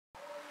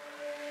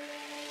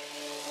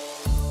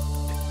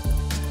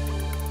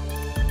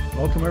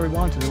Welcome,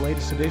 everyone, to the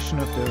latest edition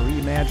of the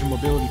Reimagine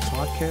Mobility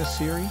podcast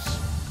series.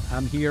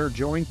 I'm here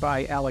joined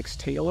by Alex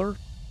Taylor,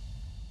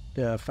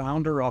 the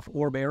founder of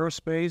Orb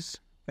Aerospace.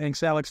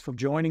 Thanks, Alex, for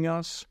joining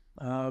us.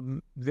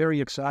 Very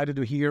excited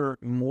to hear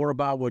more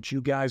about what you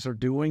guys are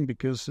doing,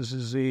 because this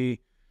is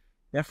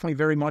definitely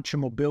very much a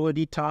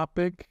mobility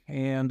topic,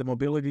 and a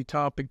mobility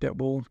topic that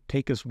will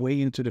take us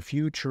way into the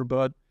future.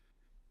 But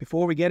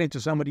before we get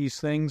into some of these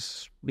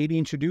things, maybe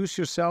introduce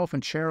yourself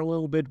and share a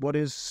little bit. What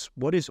is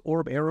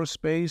Orb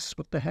Aerospace?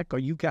 What the heck are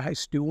you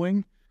guys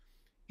doing?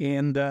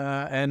 And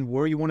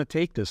where you want to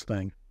take this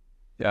thing?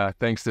 Yeah,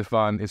 thanks,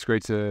 Stephan. It's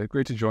great to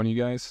join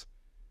you guys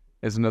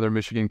as another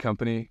Michigan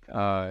company.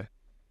 My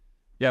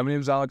name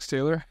is Alex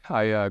Taylor.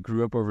 I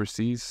grew up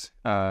overseas.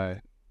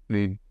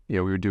 We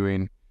were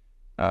doing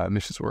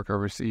missions work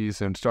overseas,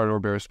 and started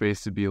Orb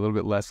Aerospace to be a little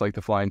bit less like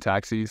the flying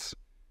taxis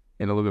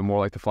and a little bit more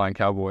like the flying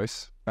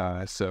cowboys.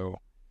 So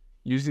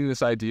using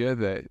this idea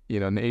that,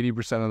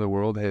 80% of the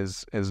world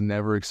has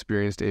never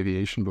experienced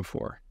aviation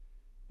before.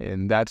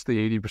 And that's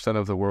the 80%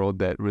 of the world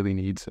that really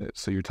needs it.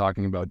 So you're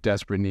talking about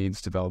desperate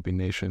needs, developing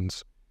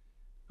nations.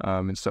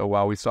 And so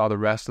while we saw the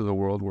rest of the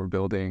world were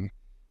building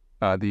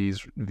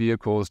these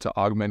vehicles to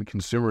augment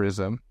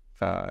consumerism,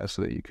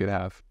 so that you could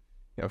have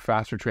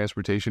faster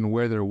transportation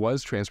where there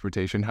was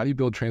transportation. How do you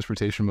build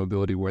transportation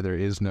mobility where there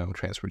is no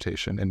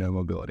transportation and no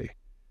mobility?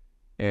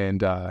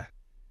 And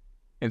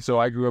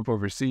so I grew up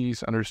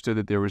overseas, understood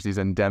that there was these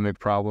endemic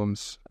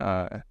problems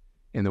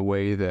in the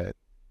way that,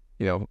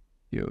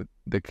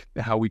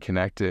 how we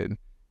connected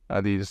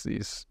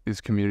these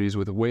communities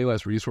with way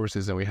less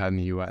resources than we had in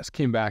the U.S.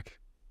 Came back,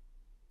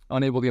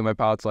 unable to get my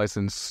pilot's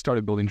license,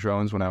 started building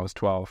drones when I was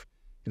 12.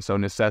 And so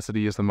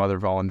necessity is the mother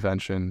of all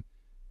invention.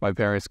 My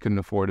parents couldn't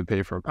afford to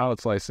pay for a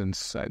pilot's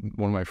license.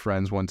 One of my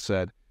friends once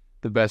said,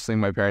 the best thing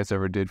my parents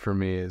ever did for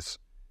me is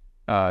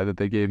that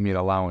they gave me an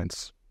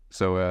allowance.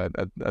 So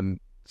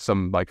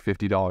some like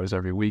 $50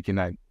 every week. And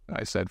I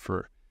said,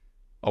 for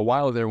a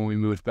while there when we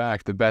moved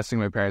back, the best thing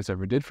my parents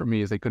ever did for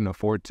me is they couldn't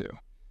afford to.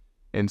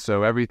 And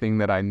so everything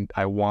that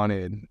I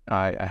wanted,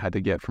 I had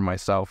to get for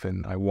myself.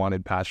 And I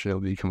wanted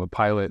passionately to become a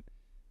pilot,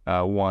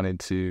 and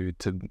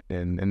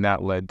that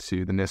led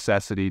to the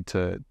necessity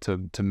to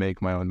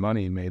make my own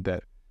money. Meant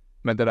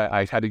that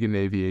I had to get into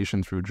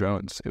aviation through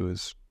drones. It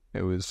was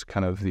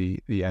kind of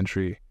the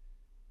entry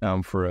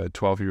for a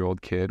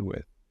 12-year-old kid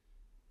with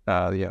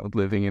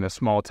living in a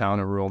small town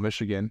in rural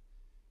Michigan,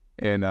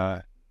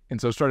 and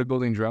so started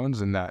building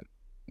drones, and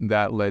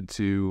that led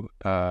to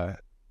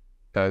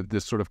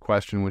this sort of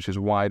question, which is,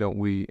 why don't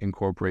we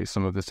incorporate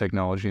some of this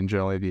technology in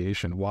general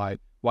aviation? Why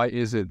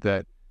is it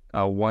that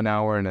 1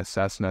 hour in a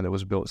Cessna that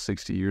was built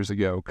 60 years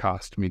ago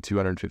cost me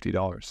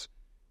 $250?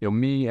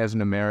 Me as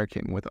an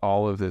American with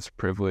all of this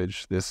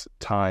privilege, this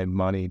time,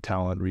 money,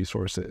 talent,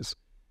 resources,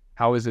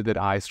 how is it that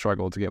I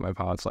struggle to get my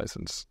pilot's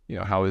license?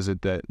 How is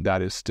it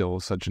that is still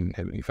such an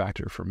inhibiting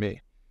factor for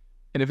me?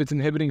 And if it's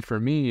inhibiting for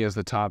me as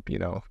the top,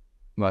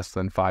 less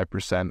than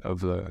 5% of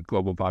the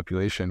global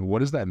population, what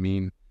does that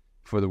mean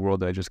for the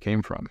world that I just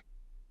came from?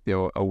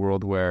 A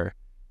world where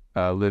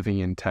living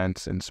in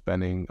tents and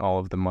spending all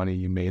of the money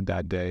you made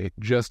that day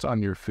just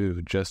on your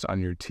food, just on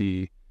your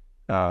tea,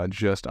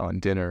 just on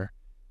dinner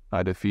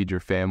to feed your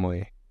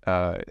family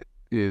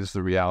is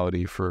the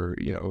reality for,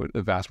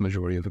 the vast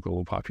majority of the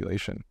global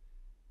population.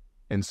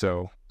 And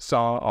so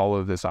saw all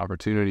of this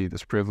opportunity,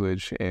 this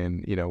privilege,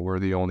 and, we're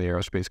the only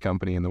aerospace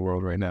company in the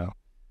world right now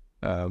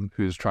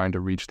who's trying to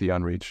reach the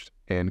unreached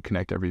and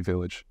connect every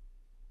village.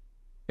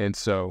 And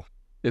so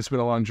it's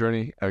been a long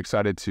journey. I'm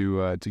excited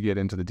to get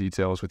into the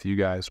details with you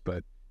guys,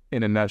 but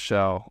in a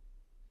nutshell,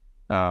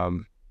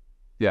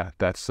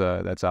 that's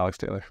Alex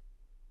Taylor.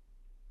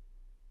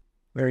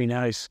 Very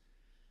nice.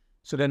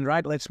 So then,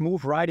 let's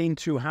move right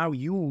into how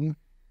you,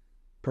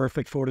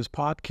 perfect for this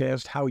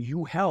podcast, how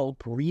you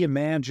help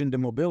reimagine the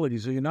mobility.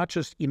 So you're not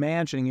just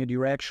imagining it,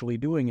 you're actually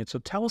doing it. So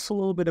tell us a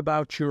little bit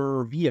about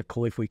your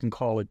vehicle, if we can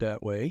call it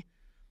that way.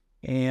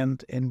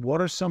 And what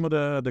are some of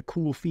the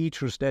cool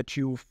features that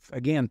you've,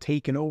 again,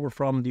 taken over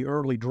from the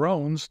early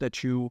drones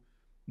that you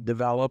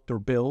developed or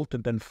built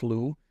and then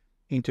flew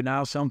into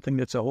now something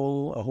that's a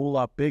whole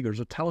lot bigger.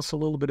 So tell us a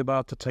little bit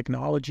about the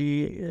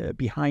technology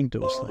behind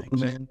those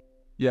things.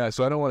 Yeah,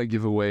 so I don't want to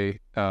give away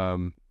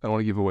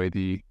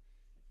the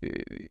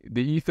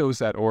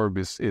ethos at Orb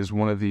is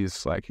one of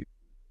these,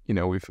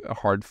 we've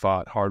hard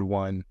fought, hard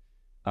won.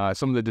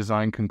 Some of the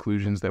design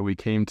conclusions that we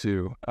came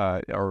to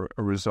are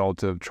a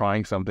result of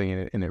trying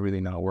something and it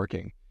really not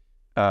working.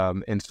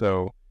 And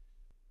so,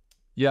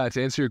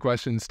 to answer your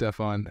question,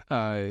 Stephan,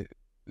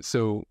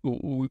 so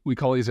we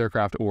call these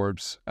aircraft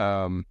Orbs.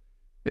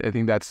 I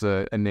think that's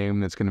a name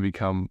that's going to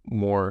become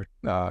more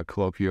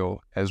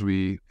colloquial as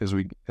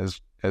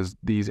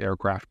these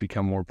aircraft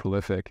become more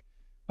prolific.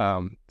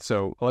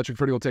 So electric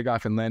vertical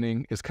takeoff and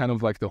landing is kind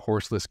of like the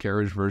horseless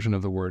carriage version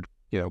of the word,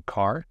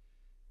 car.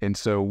 And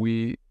so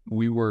we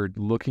were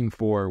looking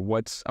for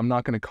I'm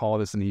not going to call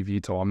this an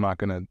eVTOL. I'm not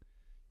going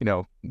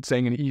to,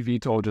 saying an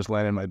eVTOL just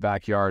landed in my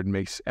backyard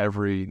makes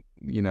everybody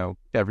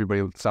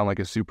sound like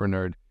a super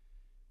nerd.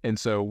 And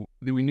so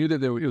we knew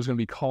that it was going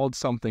to be called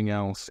something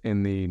else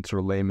in the sort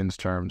of layman's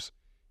terms.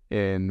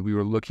 And we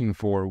were looking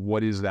for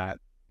what is that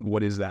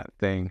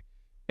thing?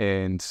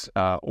 And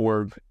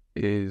orb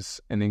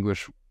is an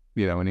English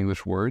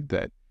word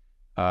that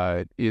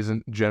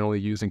isn't generally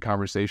used in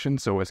conversation.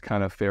 So it's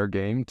kind of fair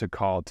game to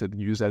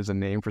use that as a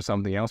name for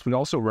something else, but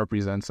also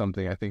represents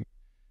something I think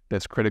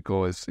that's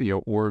critical. Is,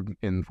 orb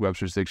in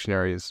Webster's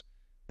dictionary is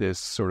this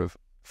sort of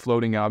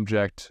floating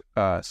object,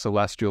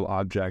 celestial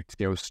object.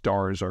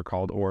 Stars are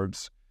called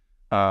orbs.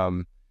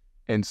 And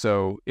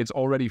so it's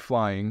already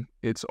flying.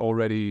 It's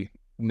already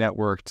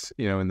networked,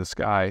 in the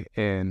sky.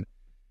 And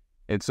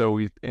so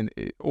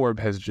orb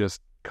has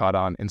just caught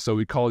on. And so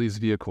we call these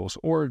vehicles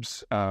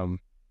orbs.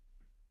 And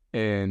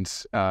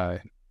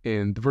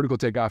in the vertical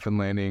takeoff and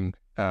landing,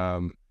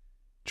 what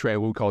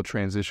we call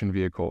transition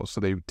vehicles. So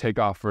they take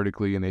off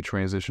vertically and they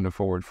transition to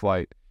forward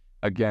flight.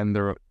 Again,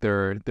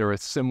 they're a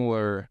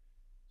similar,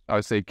 I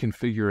would say,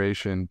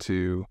 configuration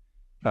to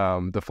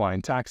the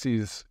flying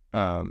taxis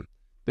that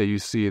you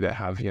see that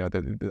have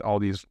all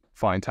these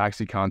flying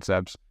taxi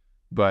concepts,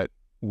 but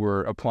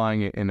we're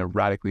applying it in a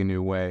radically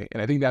new way.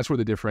 And I think that's where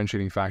the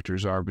differentiating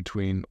factors are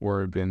between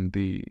Orb and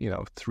the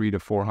 300 to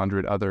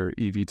 400 other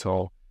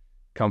eVTOL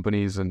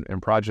companies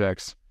and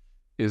projects,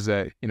 is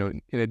that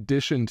in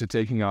addition to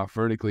taking off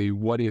vertically,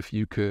 what if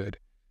you could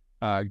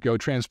go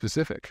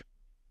trans-Pacific?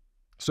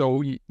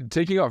 So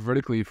taking off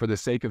vertically for the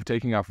sake of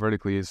taking off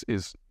vertically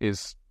is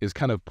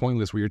kind of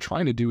pointless. What you're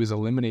trying to do is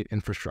eliminate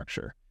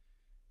infrastructure.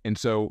 And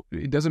so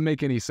it doesn't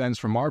make any sense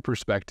from our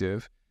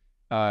perspective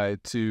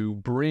to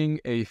bring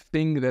a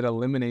thing that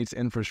eliminates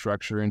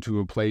infrastructure into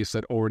a place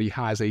that already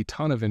has a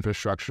ton of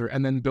infrastructure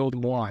and then build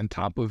more on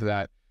top of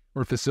that,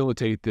 or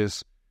facilitate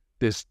this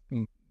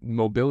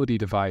mobility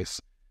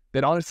device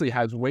that honestly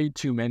has way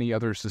too many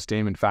other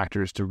sustainment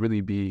factors to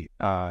really be,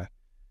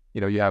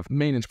 you have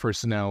maintenance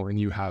personnel and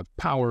you have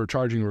power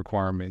charging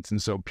requirements.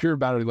 And so pure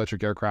battery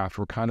electric aircraft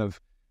were kind of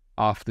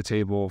off the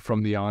table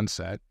from the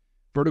onset.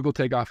 Vertical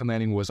takeoff and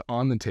landing was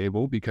on the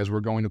table because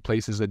we're going to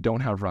places that don't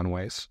have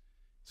runways.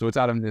 So it's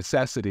out of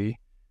necessity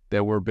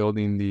that we're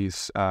building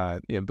these,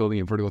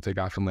 building a vertical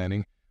takeoff and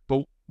landing.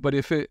 But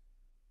if it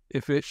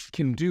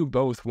can do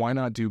both, why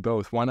not do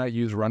both? Why not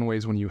use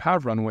runways when you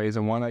have runways,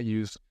 and why not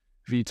use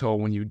VTOL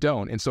when you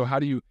don't? And so how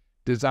do you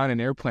design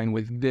an airplane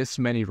with this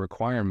many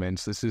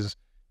requirements? This is,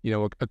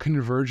 a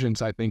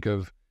convergence, I think,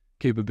 of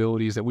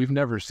capabilities that we've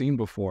never seen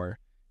before.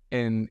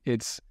 And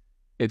it's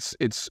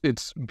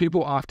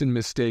people often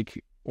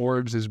mistake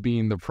Orbs as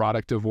being the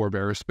product of Orb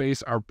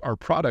Aerospace. Our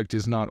product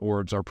is not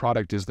Orbs. Our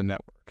product is the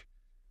network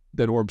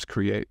that Orbs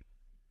create.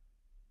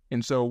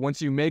 And so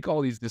once you make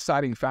all these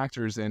deciding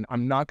factors, and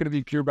I'm not going to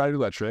be pure battery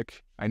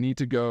electric, I need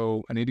to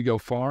go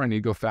far, I need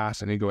to go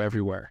fast, I need to go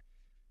everywhere.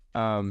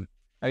 I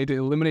need to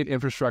eliminate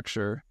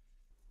infrastructure.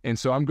 And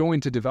so I'm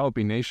going to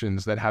developing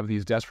nations that have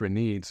these desperate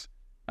needs.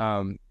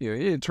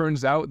 It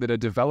turns out that a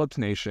developed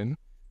nation,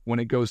 when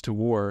it goes to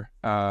war,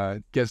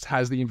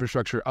 has the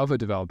infrastructure of a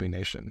developing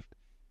nation.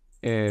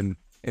 And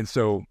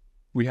so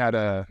we had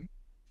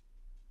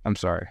I'm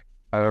sorry,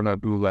 I don't know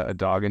who let a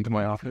dog into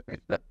my office.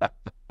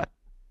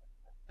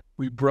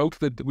 We broke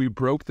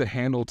the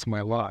handle to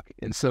my lock,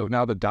 and so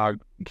now the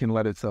dog can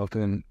let itself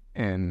in,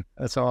 and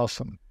that's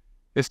awesome.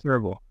 It's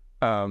terrible.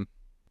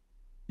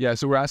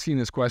 So we're asking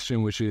this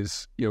question, which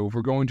is, if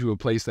we're going to a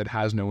place that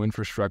has no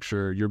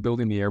infrastructure, you're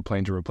building the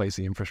airplane to replace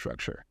the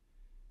infrastructure.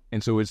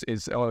 And so it's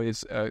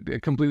a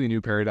completely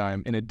new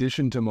paradigm. In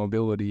addition to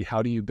mobility,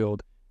 how do you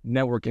build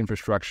network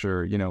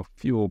infrastructure,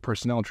 fuel,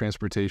 personnel,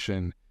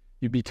 transportation?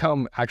 You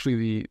become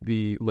actually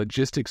the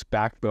logistics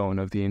backbone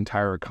of the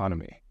entire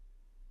economy.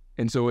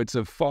 And so it's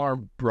a far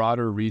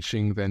broader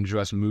reaching than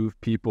just move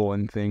people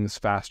and things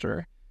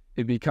faster.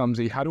 It becomes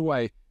how do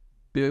I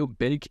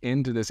bake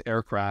into this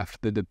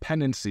aircraft the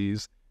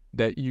dependencies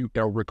that you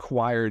are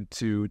required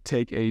to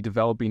take a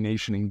developing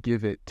nation and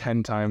give it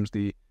 10 times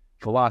the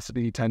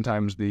velocity, 10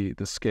 times the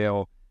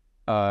scale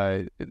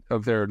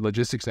of their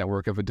logistics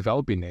network of a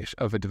developed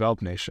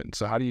nation.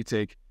 So how do you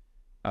take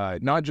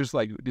not just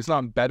like, it's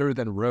not better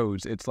than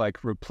roads, it's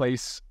like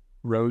replace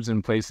roads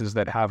in places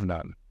that have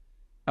none.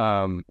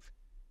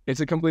 It's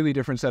a completely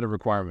different set of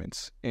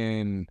requirements.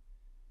 And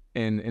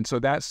so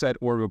that set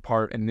Orb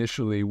apart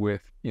initially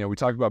with, we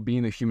talked about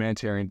being the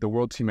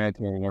world's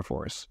Humanitarian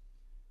Airforce.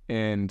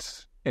 And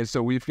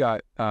so we've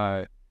got,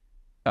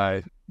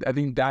 I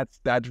think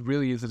that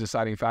really is a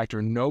deciding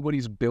factor.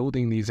 Nobody's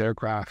building these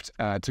aircraft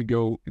to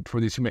go for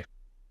these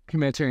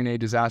humanitarian aid,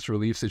 disaster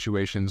relief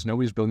situations.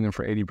 Nobody's building them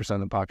for 80%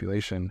 of the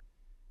population.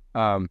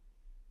 And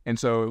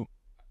so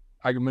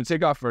I'm going to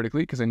take off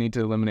vertically because I need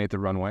to eliminate the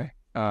runway.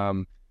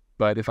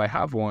 But if I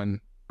have one,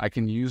 I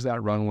can use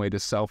that runway to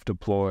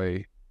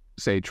self-deploy,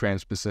 say,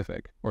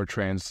 trans-Pacific or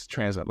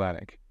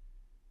transatlantic.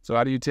 So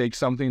how do you take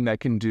something that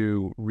can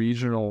do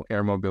regional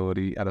air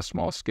mobility at a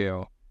small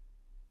scale?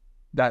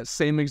 That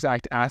same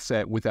exact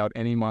asset without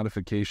any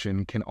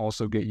modification can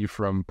also get you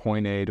from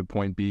point A to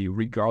point B,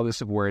 regardless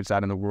of where it's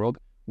at in the world,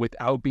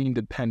 without being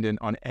dependent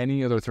on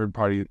any other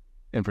third-party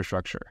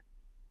infrastructure.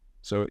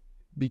 So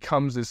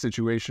becomes this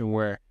situation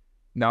where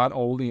not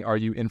only are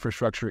you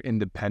infrastructure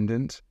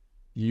independent,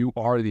 you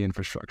are the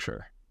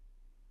infrastructure.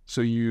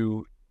 So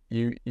the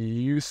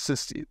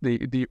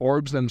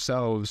orbs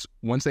themselves,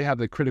 once they have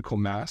the critical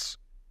mass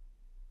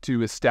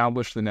to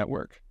establish the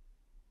network,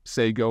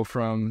 say go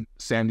from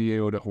San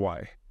Diego to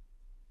Hawaii.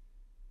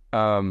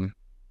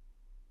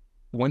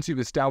 Once you've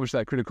established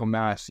that critical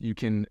mass, you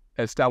can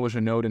establish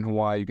a node in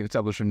Hawaii, you can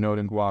establish a node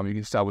in Guam, you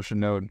can establish a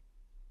node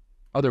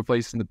other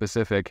places in the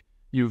Pacific.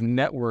 You've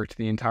networked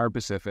the entire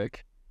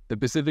Pacific. The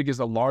Pacific is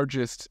the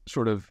largest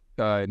sort of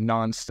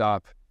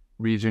nonstop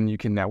region you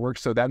can network.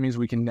 So that means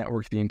we can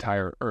network the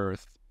entire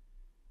Earth.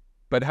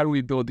 But how do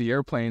we build the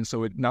airplane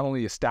so it not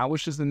only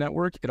establishes the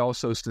network, it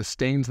also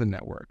sustains the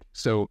network?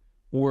 So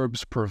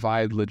orbs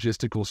provide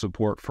logistical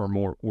support for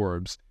more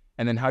orbs.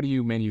 And then how do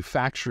you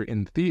manufacture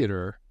in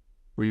theater,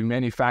 where you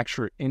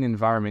manufacture in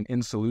environment,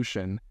 in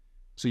solution?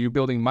 So you're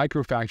building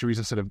microfactories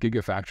instead of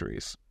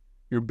gigafactories.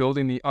 You're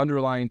building the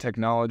underlying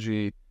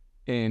technology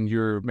in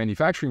your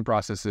manufacturing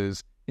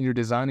processes, and you're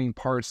designing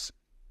parts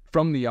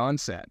from the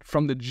onset,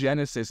 from the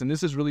genesis. And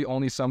this is really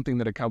only something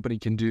that a company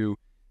can do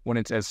when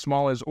it's as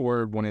small as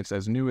Orb, when it's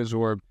as new as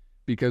Orb,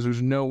 because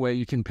there's no way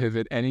you can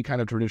pivot any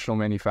kind of traditional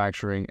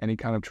manufacturing, any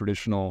kind of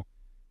traditional,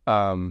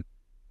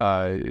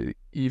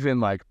 even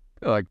like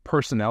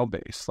personnel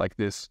base like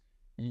this.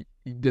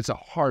 It's a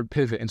hard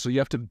pivot. And so you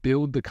have to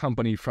build the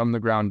company from the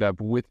ground up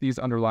with these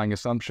underlying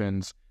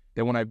assumptions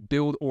that when I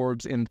build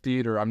orbs in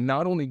theater, I'm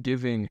not only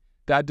giving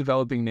that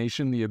developing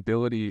nation the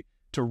ability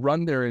to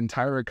run their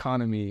entire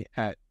economy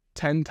at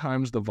 10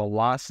 times the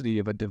velocity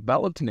of a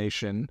developed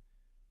nation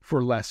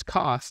for less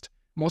cost,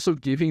 I'm also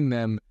giving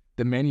them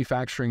the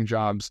manufacturing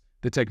jobs,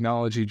 the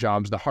technology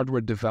jobs, the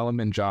hardware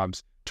development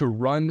jobs to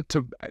run,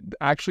 to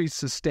actually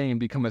sustain,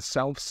 become a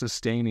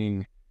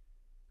self-sustaining,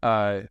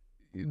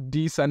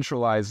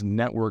 decentralized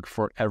network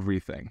for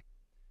everything.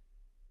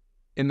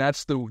 And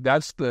it's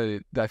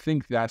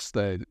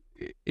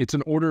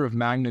an order of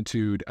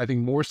magnitude, I think,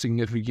 more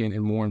significant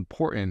and more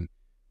important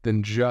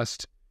than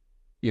just,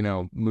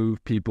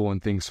 move people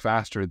and things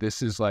faster.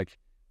 This is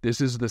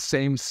the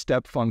same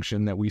step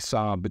function that we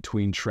saw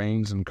between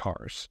trains and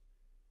cars.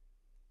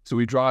 So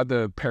we draw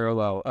the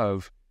parallel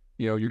of,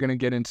 you're going to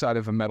get inside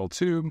of a metal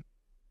tube,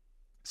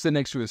 sit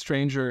next to a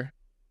stranger.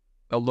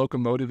 A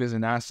locomotive is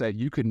an asset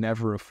you could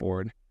never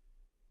afford.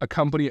 A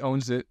company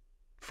owns it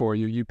for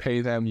you. You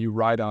pay them, you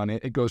ride on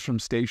it. It goes from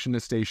station to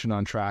station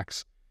on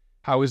tracks.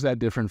 How is that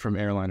different from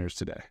airliners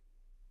today?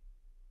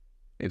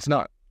 It's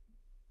not.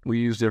 We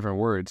use different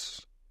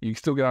words. You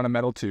still get on a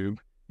metal tube.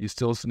 You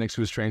still sit next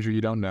to a stranger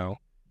you don't know.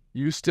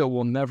 You still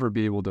will never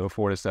be able to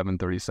afford a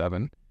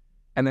 737.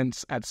 And then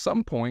at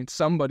some point,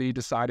 somebody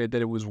decided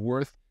that it was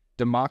worth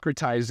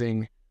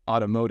democratizing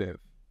automotive,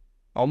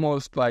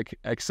 almost like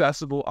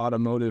accessible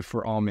automotive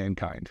for all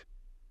mankind.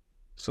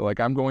 So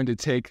I'm going to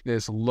take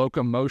this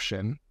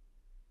locomotion,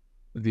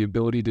 the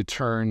ability to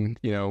turn,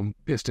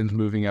 pistons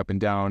moving up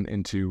and down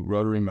into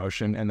rotary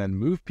motion and then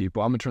move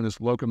people. I'm going to turn this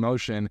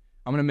locomotion,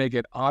 I'm going to make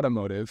it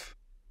automotive.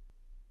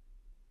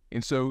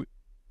 And so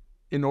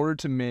in order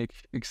to make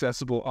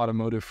accessible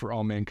automotive for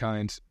all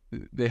mankind,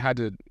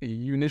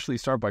 you initially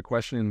start by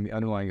questioning the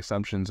underlying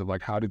assumptions of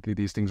how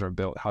these things are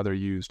built, how they're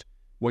used,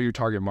 what your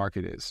target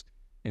market is.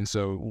 And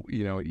so,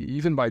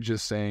 even by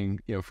just saying,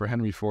 for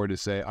Henry Ford to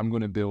say, I'm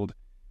going to build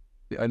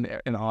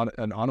an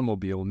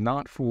automobile,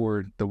 not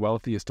for the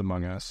wealthiest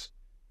among us,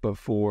 but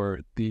for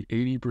the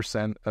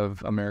 80%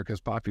 of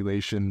America's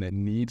population that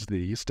needs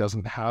these,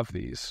 doesn't have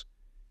these.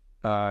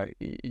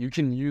 You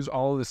can use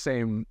all of the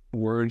same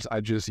words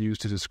I just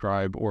used to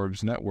describe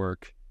Orb's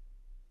network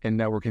and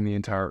networking the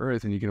entire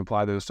Earth, and you can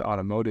apply those to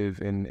automotive,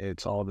 and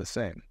it's all the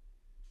same.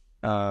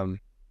 What's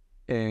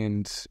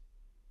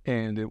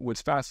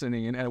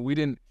fascinating, and we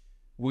didn't.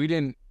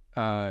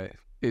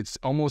 It's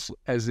almost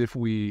as if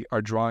we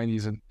are drawing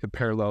these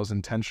parallels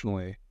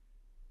intentionally.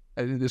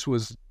 This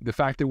was the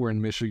fact that we're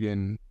in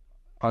Michigan,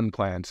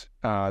 unplanned.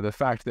 The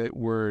fact that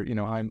we're,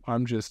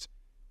 I'm just.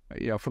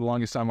 For the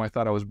longest time, I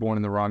thought I was born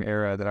in the wrong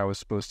era, that I was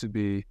supposed to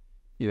be,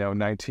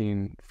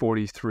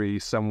 1943,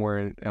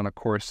 somewhere on a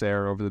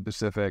Corsair over the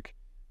Pacific,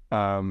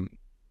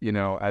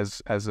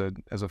 as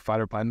a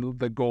fighter pilot,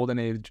 the golden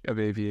age of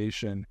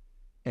aviation.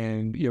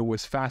 And,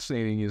 what's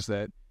fascinating is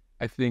that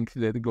I think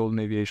that the golden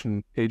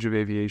age of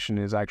aviation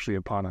is actually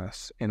upon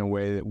us in a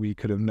way that we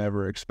could have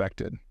never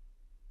expected.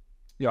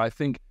 I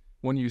think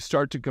when you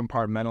start to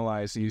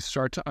compartmentalize, you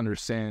start to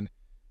understand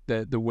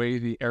that the way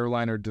the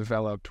airliner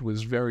developed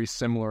was very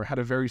similar, had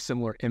a very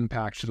similar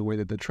impact to the way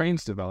that the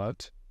trains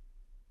developed.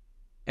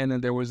 And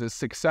then there was a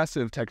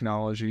successive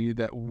technology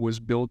that was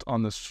built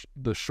on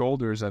the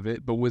shoulders of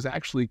it, but was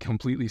actually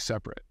completely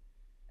separate.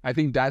 I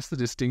think that's the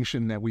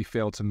distinction that we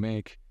fail to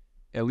make,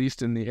 at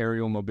least in the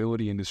aerial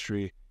mobility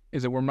industry,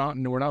 is that we're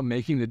not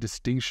making the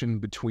distinction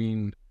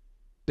between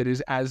that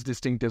is as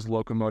distinct as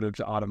locomotive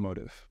to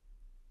automotive.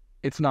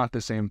 It's not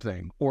the same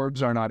thing.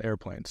 Orbs are not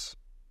airplanes.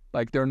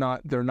 They're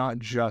not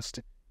just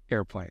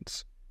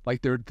airplanes.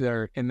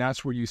 They're and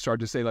that's where you start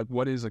to say,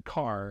 what is a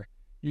car?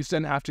 you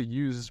then have to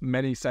use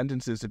many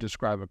sentences to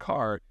describe a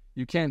car.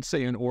 You can't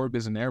say an orb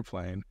is an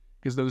airplane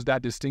because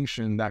that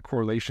distinction, that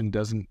correlation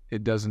doesn't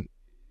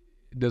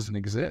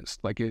exist.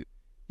 Like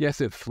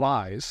yes, it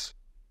flies.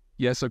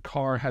 Yes, a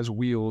car has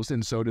wheels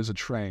and so does a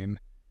train.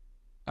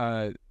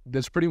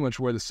 That's pretty much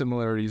where the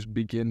similarities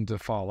begin to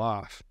fall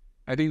off.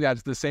 I think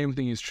that's the same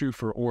thing is true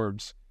for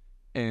orbs.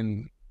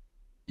 And,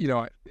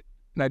 and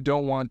I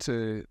don't want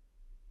to,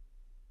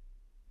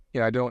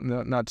 I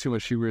don't, not too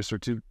much hubris or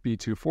to be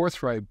too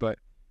forthright, but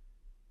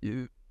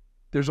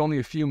there's only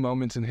a few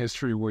moments in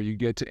history where you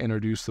get to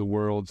introduce the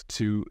world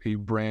to a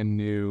brand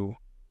new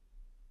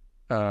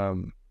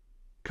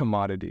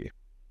commodity.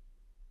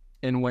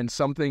 And when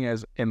something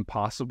as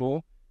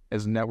impossible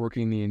as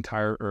networking the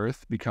entire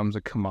Earth becomes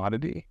a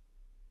commodity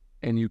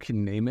and you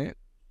can name it,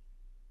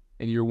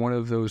 and you're one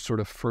of those sort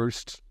of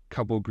first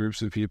couple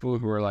groups of people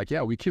who are like,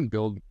 yeah, we can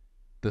build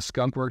the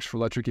Skunk Works for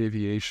electric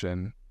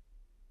aviation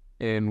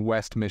in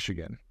West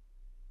Michigan.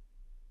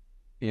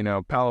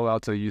 Palo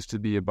Alto used to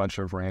be a bunch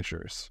of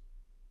ranchers.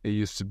 It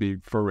used to be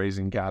for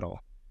raising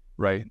cattle,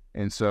 right?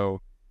 And so,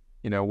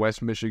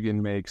 West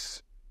Michigan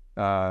makes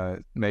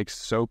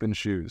soap and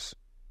shoes,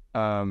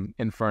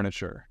 and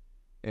furniture.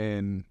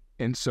 And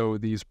so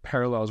these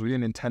parallels, we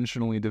didn't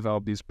intentionally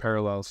develop these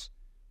parallels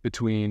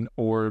between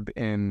Orb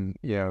and,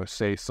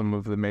 say some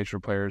of the major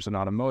players in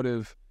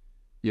automotive,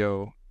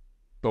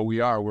 but we're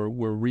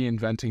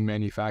reinventing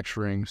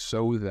manufacturing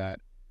so that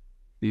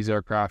these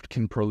aircraft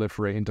can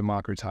proliferate and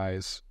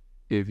democratize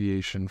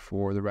aviation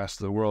for the rest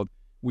of the world.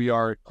 We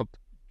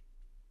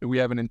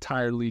have an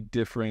entirely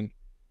different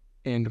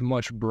and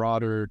much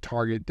broader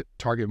target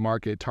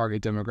market,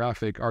 target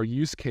demographic. Our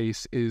use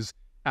case is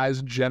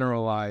as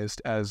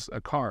generalized as a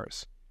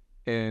car's,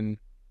 and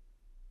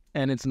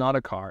it's not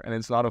a car, and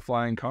it's not a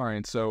flying car,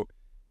 and so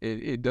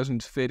it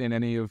doesn't fit in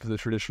any of the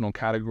traditional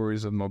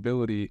categories of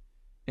mobility,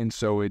 and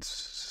so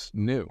it's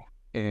new.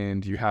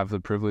 And you have the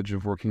privilege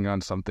of working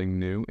on something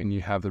new, and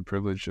you have the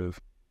privilege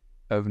of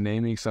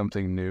naming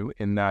something new,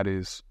 and that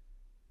is,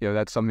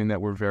 that's something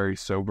that we're very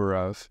sober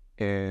of,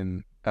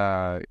 and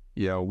there's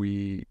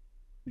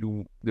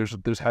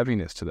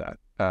heaviness to that.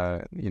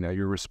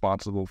 You're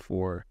responsible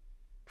for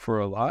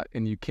a lot,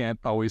 and you can't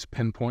always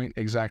pinpoint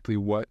exactly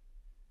what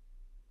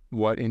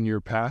in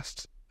your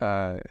past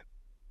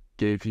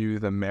gave you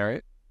the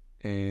merit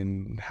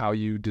and how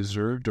you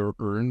deserved or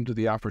earned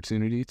the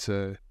opportunity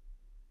to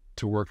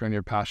work on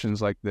your passions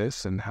like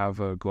this and have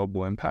a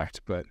global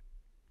impact. But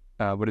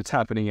it's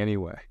happening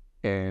anyway,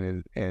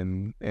 and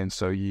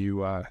so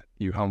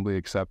you humbly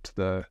accept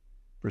the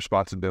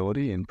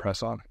responsibility and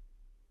press on.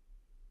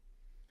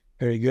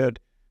 Very good.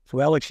 So,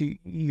 Alex,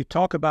 you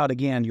talk about,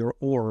 again, your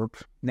Orb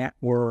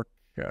network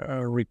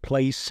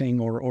replacing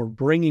or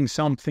bringing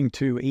something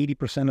to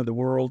 80% of the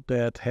world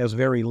that has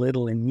very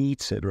little and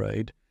needs it,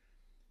 right?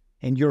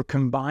 And you're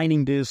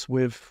combining this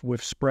with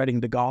spreading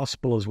the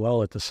gospel as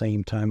well at the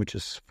same time, which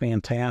is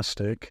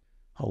fantastic.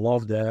 I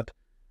love that.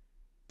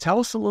 Tell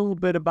us a little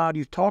bit about,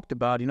 you talked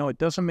about, it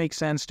doesn't make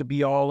sense to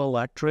be all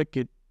electric.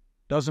 It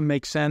doesn't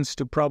make sense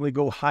to probably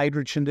go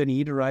hydrogen then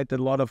either, right? That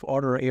a lot of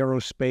other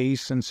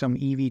aerospace and some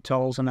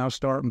eVTOLs are now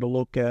starting to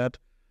look at.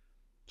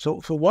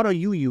 So what are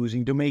you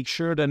using to make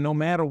sure that no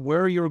matter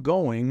where you're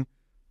going,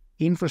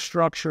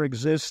 infrastructure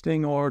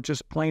existing or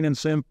just plain and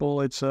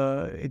simple, it's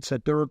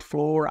a dirt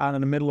floor out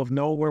in the middle of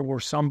nowhere where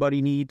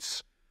somebody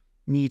needs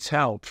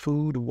help,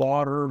 food,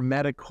 water,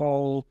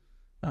 medical,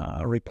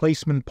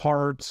 replacement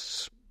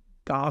parts,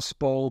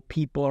 gospel,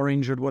 people are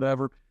injured,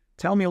 whatever.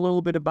 Tell me a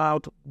little bit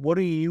about what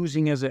are you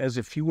using as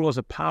a fuel, as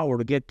a power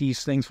to get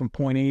these things from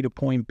point A to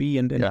point B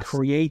and Yes.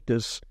 create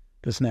this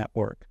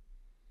network.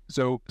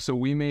 So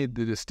we made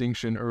the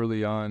distinction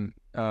early on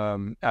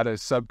at a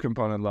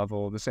subcomponent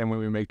level, the same way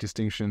we make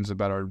distinctions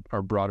about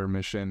our broader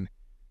mission.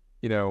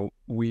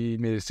 We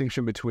made a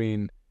distinction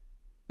between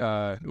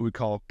what we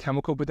call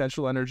chemical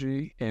potential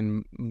energy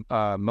and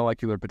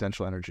molecular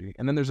potential energy,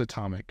 and then there's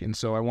atomic. And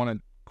so I want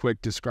to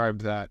quick describe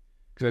that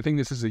because I think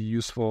this is a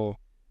useful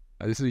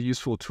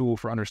tool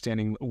for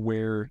understanding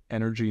where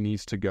energy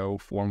needs to go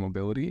for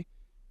mobility.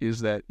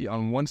 Is that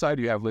on one side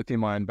you have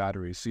lithium-ion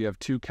batteries, so you have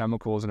two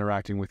chemicals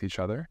interacting with each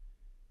other,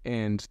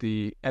 and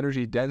the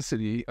energy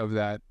density of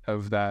that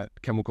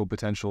chemical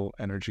potential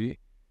energy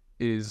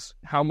is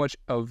how much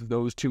of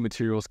those two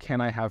materials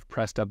can I have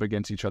pressed up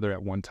against each other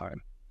at one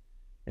time,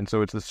 and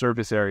so it's the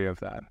surface area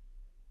of that.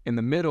 In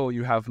the middle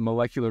you have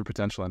molecular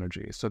potential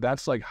energy, so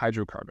that's like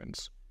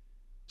hydrocarbons.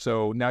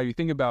 So now you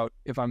think about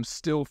if I'm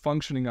still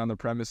functioning on the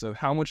premise of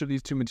how much of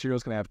these two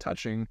materials can I have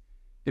touching,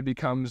 it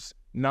becomes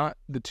not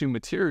the two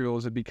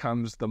materials, it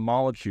becomes the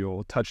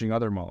molecule touching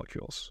other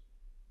molecules.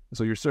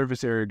 So your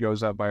surface area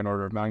goes up by an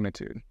order of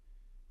magnitude.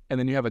 And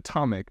then you have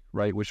atomic,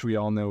 right, which we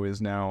all know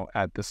is now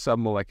at the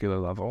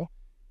submolecular level.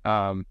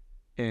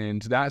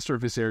 And that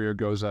surface area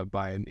goes up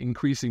by an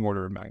increasing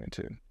order of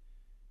magnitude.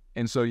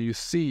 And so you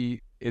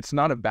see, it's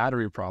not a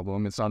battery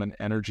problem, it's not an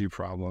energy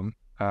problem.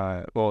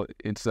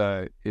 It's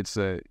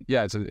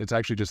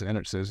actually just an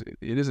energy.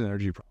 It is an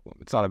energy problem.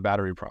 It's not a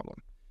battery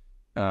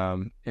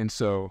problem. And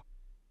so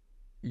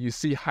you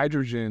see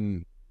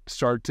hydrogen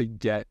start to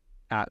get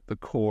at the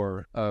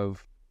core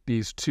of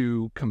these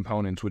two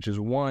components, which is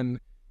one,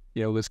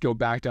 let's go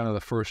back down to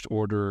the first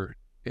order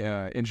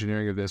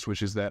engineering of this,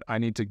 which is that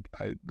I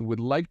would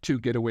like to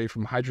get away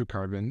from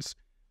hydrocarbons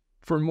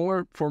for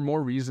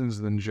more reasons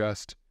than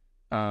just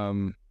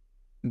the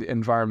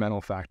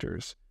environmental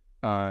factors.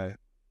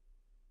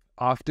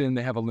 Often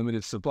they have a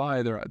limited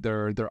supply.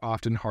 They're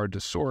often hard to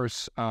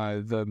source.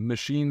 The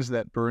machines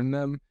that burn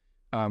them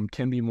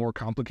can be more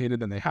complicated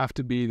than they have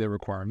to be. They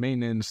require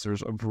maintenance.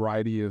 There's a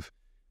variety of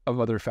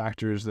other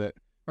factors that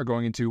are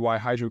going into why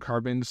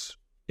hydrocarbons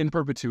in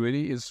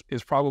perpetuity is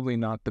probably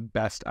not the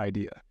best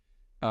idea.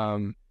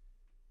 And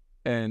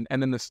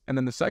then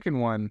the second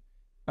one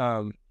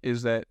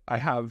is that I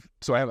have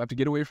to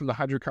get away from the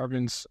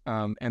hydrocarbons,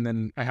 and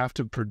then I have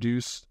to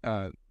produce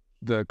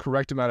the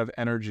correct amount of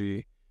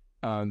energy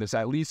that's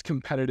at least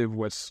competitive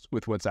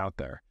with what's out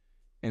there.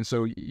 And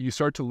so you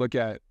start to look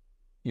at,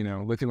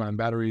 lithium-ion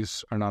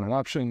batteries are not an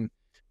option.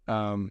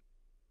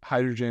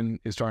 Hydrogen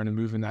is starting to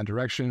move in that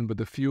direction, but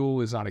the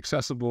fuel is not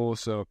accessible.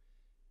 So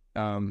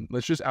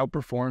let's just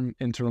outperform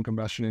internal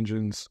combustion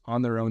engines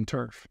on their own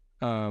turf,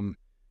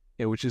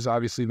 which has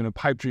obviously been a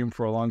pipe dream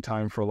for a long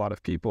time for a lot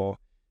of people.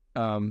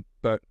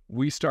 But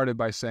we started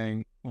by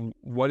saying,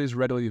 what is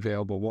readily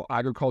available? Well,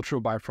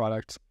 agricultural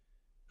byproducts,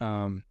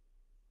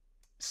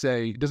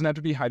 it doesn't have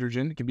to be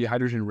hydrogen. It can be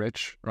hydrogen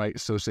rich, right?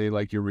 So say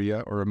like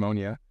urea or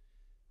ammonia.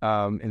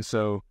 And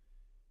so,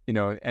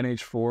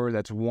 NH4,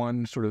 that's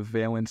one sort of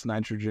valence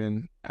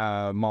nitrogen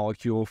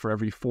molecule for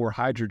every 4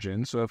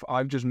 hydrogen. So if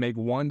I just make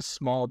one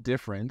small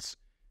difference,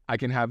 I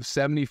can have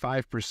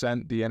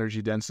 75% the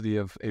energy density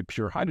of a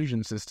pure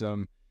hydrogen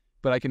system,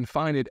 but I can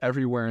find it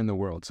everywhere in the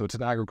world. So it's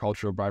an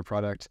agricultural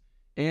byproduct.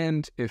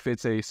 And if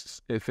it's a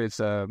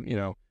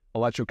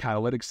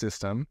electrocatalytic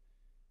system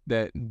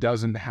that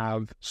doesn't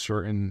have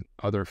certain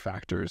other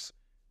factors,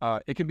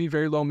 it can be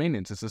very low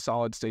maintenance. It's a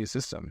solid state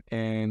system,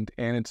 and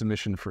it's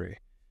emission free.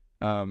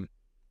 And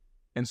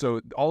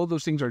so all of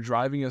those things are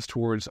driving us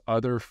towards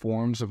other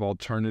forms of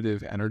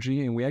alternative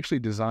energy. And we actually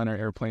design our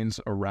airplanes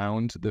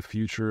around the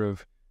future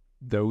of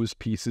those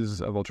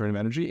pieces of alternative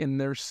energy.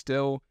 And there's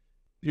still,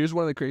 here's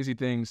one of the crazy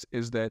things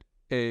is that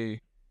an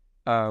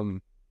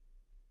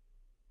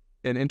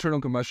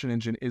internal combustion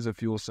engine is a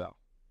fuel cell.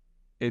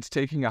 It's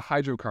taking a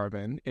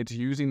hydrocarbon, it's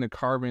using the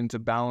carbon to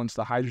balance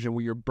the hydrogen.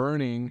 What you're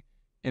burning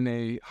in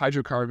a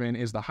hydrocarbon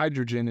is the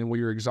hydrogen, and what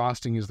you're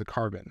exhausting is the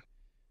carbon.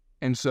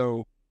 And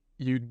so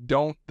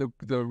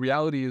the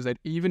reality is that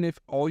even if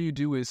all you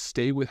do is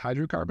stay with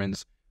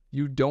hydrocarbons,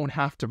 you don't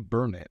have to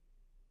burn it.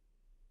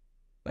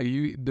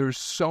 There's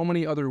so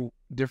many other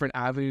different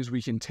avenues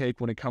we can take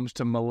when it comes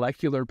to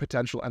molecular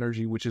potential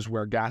energy, which is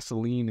where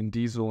gasoline and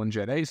diesel and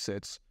Jet A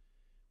sits.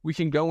 We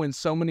can go in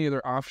so many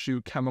other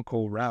offshoot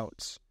chemical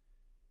routes.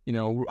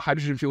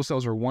 Hydrogen fuel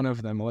cells are one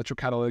of them.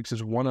 Electrocatalytics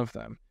is one of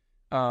them.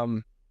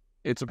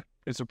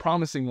 It's a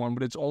promising one,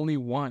 but it's only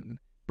one.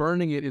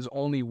 Burning it is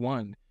only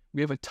one. We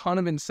have a ton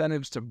of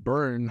incentives to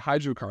burn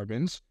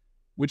hydrocarbons,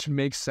 which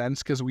makes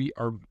sense because we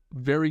are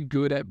very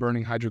good at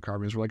burning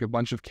hydrocarbons. We're like a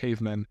bunch of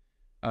cavemen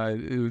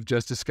who've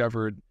just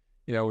discovered.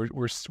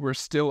 We're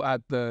still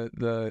at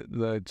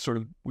the sort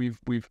of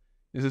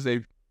this is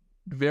a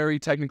very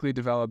technically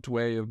developed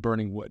way of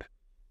burning wood,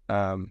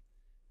 and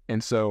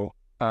so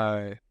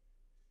at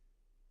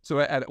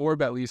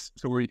Orb at least,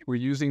 so we're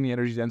using the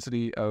energy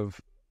density of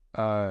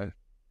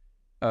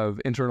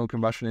internal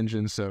combustion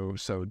engines, so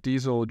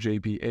diesel,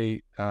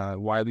 JP8,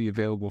 widely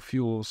available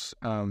fuels,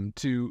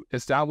 to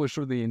establish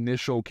sort of the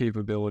initial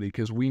capability,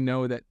 because we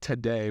know that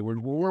today we're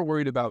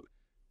worried about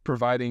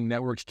providing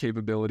network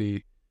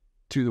capability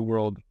to the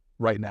world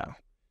right now.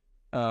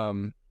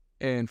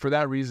 And for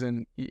that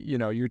reason,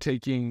 you're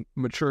taking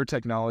mature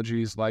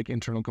technologies like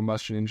internal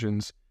combustion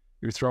engines,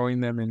 you're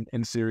throwing them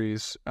in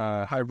series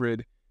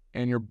hybrid,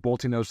 and you're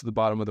bolting those to the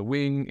bottom of the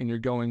wing, and you're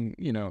going,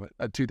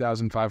 at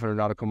 2,500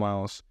 nautical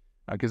miles,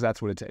 because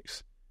that's what it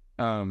takes.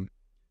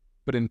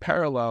 But in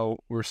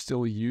parallel, we're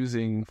still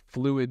using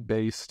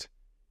fluid-based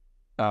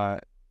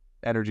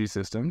energy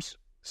systems.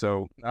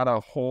 So not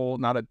a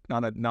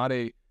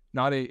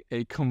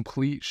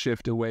complete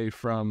shift away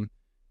from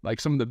like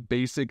some of the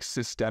basic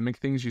systemic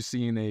things you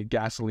see in a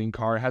gasoline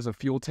car. It has a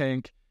fuel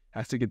tank,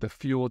 has to get the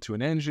fuel to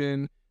an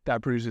engine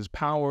that produces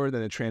power,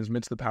 then it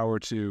transmits the power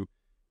to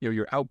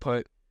your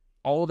output.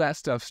 All of that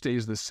stuff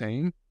stays the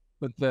same,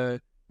 but the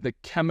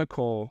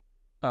chemical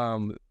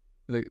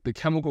the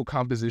chemical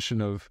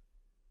composition of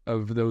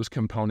those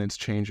components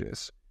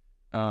changes,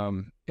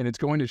 and it's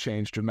going to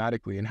change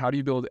dramatically. And how do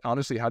you build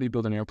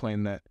an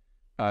airplane that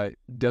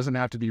doesn't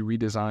have to be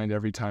redesigned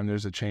every time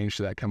there's a change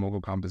to that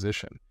chemical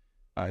composition?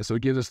 So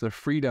it gives us the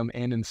freedom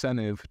and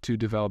incentive to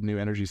develop new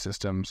energy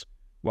systems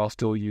while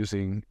still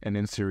using an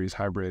in-series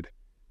hybrid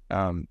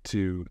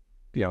to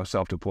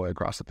self-deploy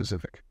across the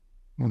Pacific.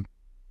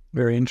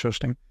 Very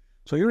interesting.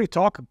 So you already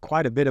talk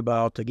quite a bit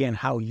about, again,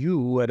 how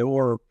you at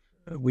Orb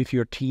with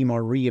your team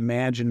are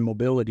Reimagine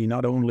mobility,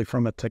 not only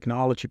from a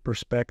technology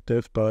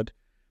perspective, but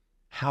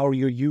how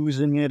you're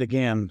using it,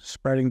 again,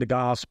 spreading the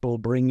gospel,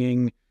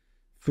 bringing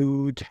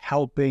food,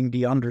 helping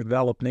the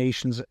underdeveloped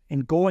nations,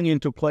 and going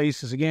into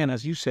places, again,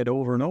 as you said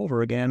over and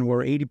over again,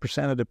 where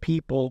 80% of the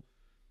people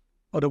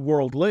of the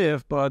world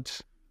live, but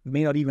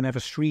may not even have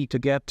a street to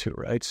get to,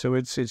 right? So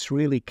it's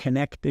really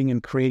connecting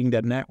and creating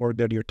that network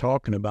that you're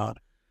talking about.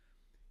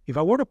 If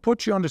I were to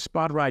put you on the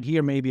spot right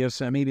here, maybe as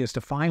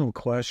the final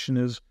question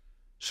is,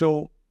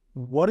 so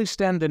what is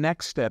then the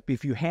next step?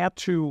 If you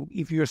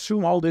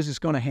assume all this is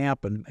going to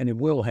happen, and it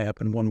will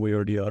happen one way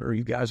or the other,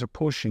 you guys are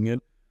pushing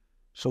it,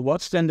 so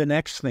what's then the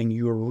next thing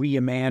you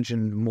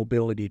reimagine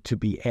mobility to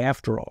be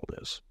after all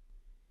this?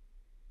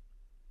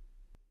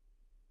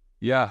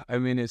 Yeah, I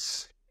mean, I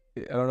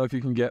don't know if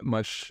you can get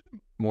much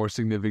more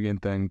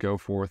significant than go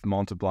forth,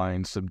 multiply,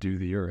 and subdue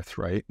the earth,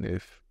 right?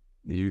 If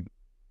you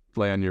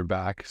lay on your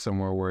back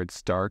somewhere where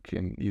it's dark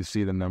and you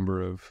see the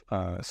number of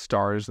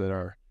stars that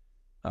are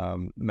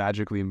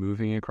magically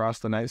moving across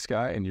the night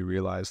sky, and you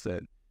realize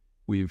that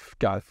we've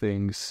got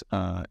things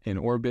in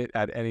orbit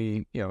at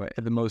any,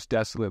 at the most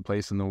desolate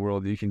place in the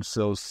world, you can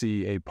still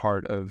see a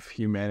part of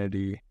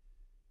humanity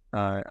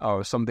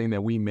or something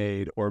that we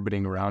made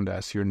orbiting around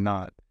us. You're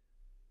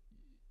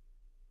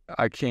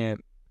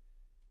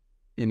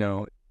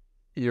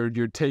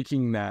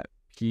taking that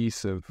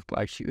piece of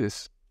like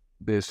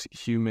this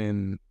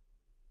human,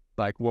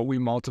 like what we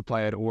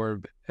multiply at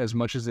Orb, as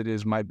much as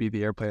it might be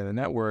the airplane of the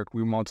network,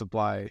 we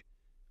multiply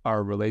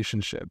our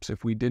relationships.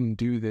 If we didn't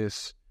do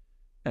this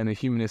in a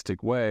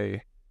humanistic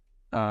way,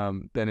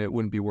 then it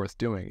wouldn't be worth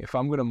doing. If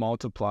I'm going to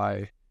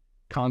multiply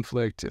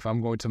conflict, if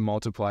I'm going to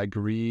multiply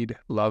greed,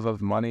 love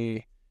of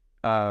money,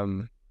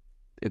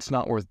 it's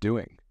not worth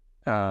doing.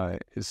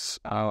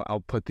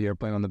 I'll put the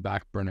airplane on the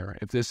back burner.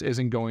 If this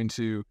isn't going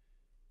to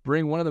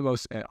bring one of the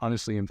most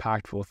honestly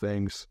impactful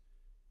things,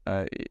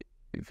 one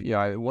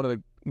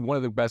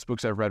of the best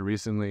books I've read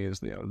recently is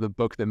the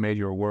book that made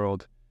your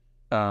world,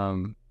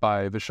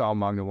 by Vishal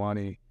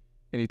Mangnawani.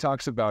 And he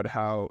talks about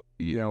how,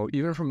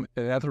 even from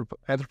an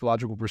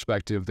anthropological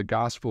perspective, the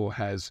gospel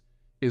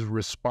is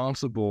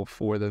responsible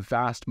for the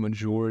vast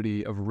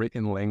majority of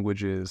written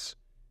languages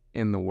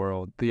in the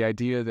world. The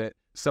idea that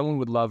someone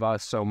would love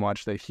us so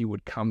much that he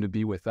would come to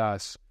be with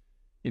us,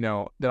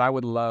 that I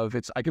would love,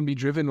 I can be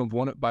driven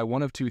by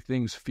one of two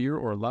things, fear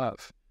or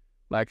love.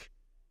 Like,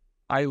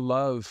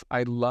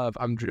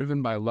 I'm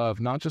driven by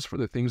love, not just for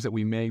the things that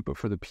we make, but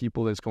for the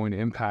people that's going to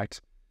impact,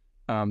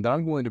 that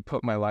I'm willing to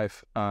put my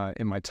life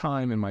and my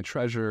time and my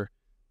treasure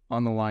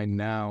on the line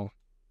now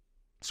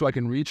so I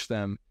can reach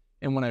them.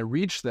 And when I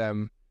reach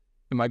them,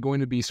 am I going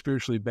to be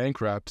spiritually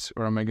bankrupt,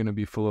 or am I going to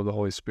be full of the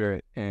Holy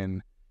Spirit?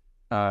 And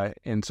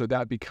so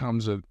that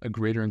becomes a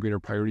greater and greater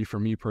priority for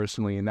me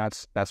personally. And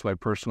that's why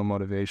personal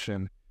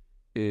motivation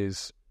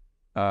is,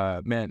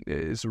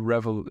 airplanes are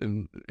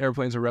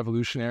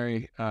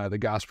revolutionary. The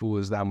gospel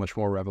is that much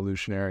more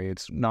revolutionary.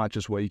 It's not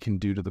just what you can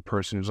do to the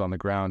person who's on the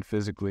ground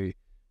physically,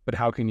 but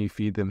how can you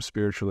feed them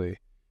spiritually?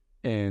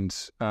 And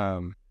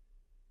so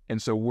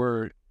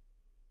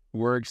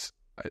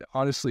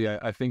honestly,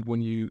 I think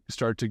when you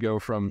start to go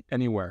from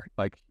anywhere,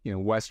 like,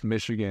 West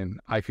Michigan,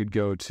 I could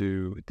go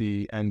to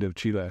the end of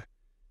Chile,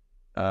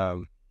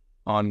 in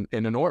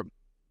an Orb,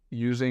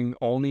 using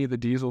only the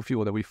diesel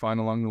fuel that we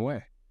find along the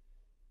way,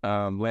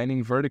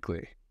 landing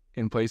vertically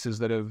in places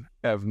that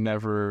have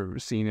never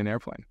seen an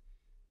airplane.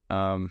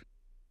 I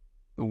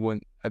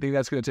think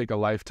that's going to take a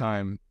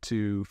lifetime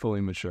to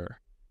fully mature.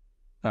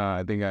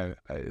 I think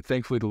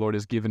thankfully the Lord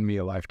has given me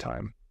a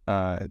lifetime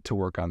to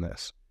work on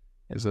this.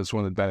 And so that's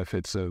one of the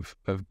benefits of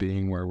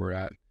being where we're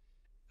at.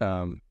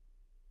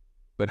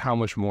 But how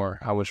much more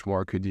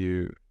could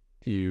you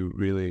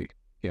really,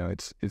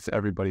 it's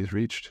everybody's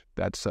reached.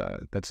 That's a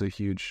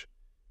huge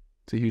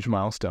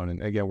milestone.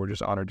 And again, we're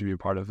just honored to be a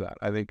part of that.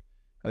 I think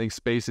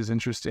space is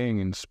interesting,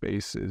 and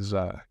space is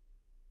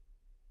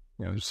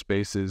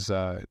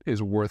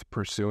worth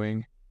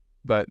pursuing,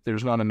 but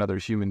there's not another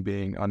human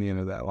being on the end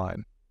of that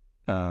line.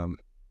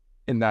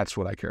 And that's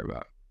what I care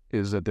about,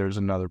 is that there's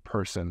another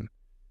person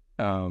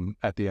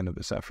at the end of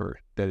this effort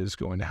that is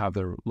going to have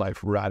their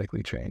life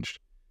radically changed.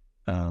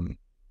 And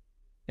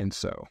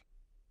so,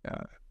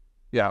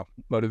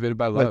 motivated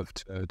by love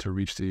to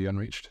reach the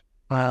unreached.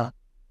 Wow,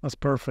 that's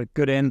perfect.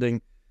 Good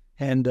ending.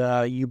 And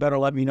you better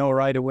let me know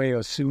right away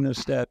as soon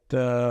as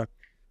that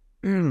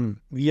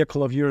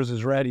vehicle of yours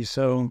is ready,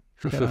 so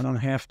that I don't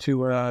have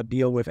to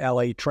deal with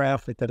LA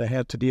traffic that I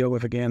had to deal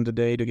with again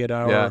today to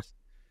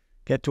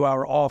get to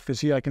our office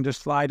here. I can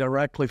just fly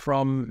directly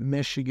from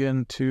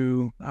Michigan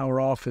to our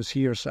office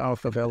here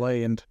south of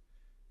LA and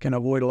can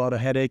avoid a lot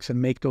of headaches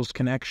and make those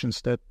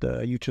connections that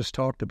you just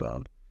talked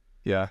about.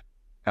 Yeah,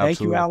 absolutely. Thank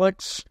you,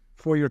 Alex,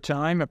 for your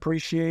time.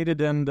 Appreciate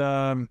it, and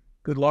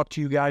good luck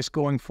to you guys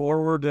going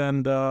forward.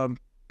 And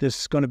this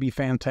is going to be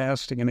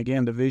fantastic. And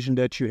again, the vision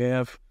that you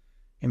have,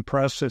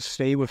 impressive.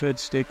 Stay with it,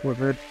 stick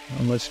with it,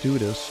 and let's do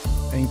this.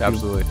 Thank you.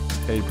 Absolutely.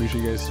 Hey,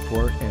 appreciate you guys'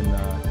 support, and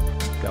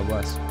God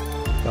bless.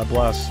 God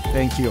bless.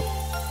 Thank you.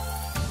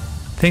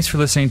 Thanks for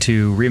listening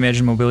to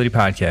Reimagine Mobility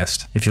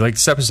Podcast. If you like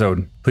this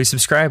episode, please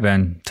subscribe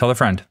and tell a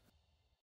friend.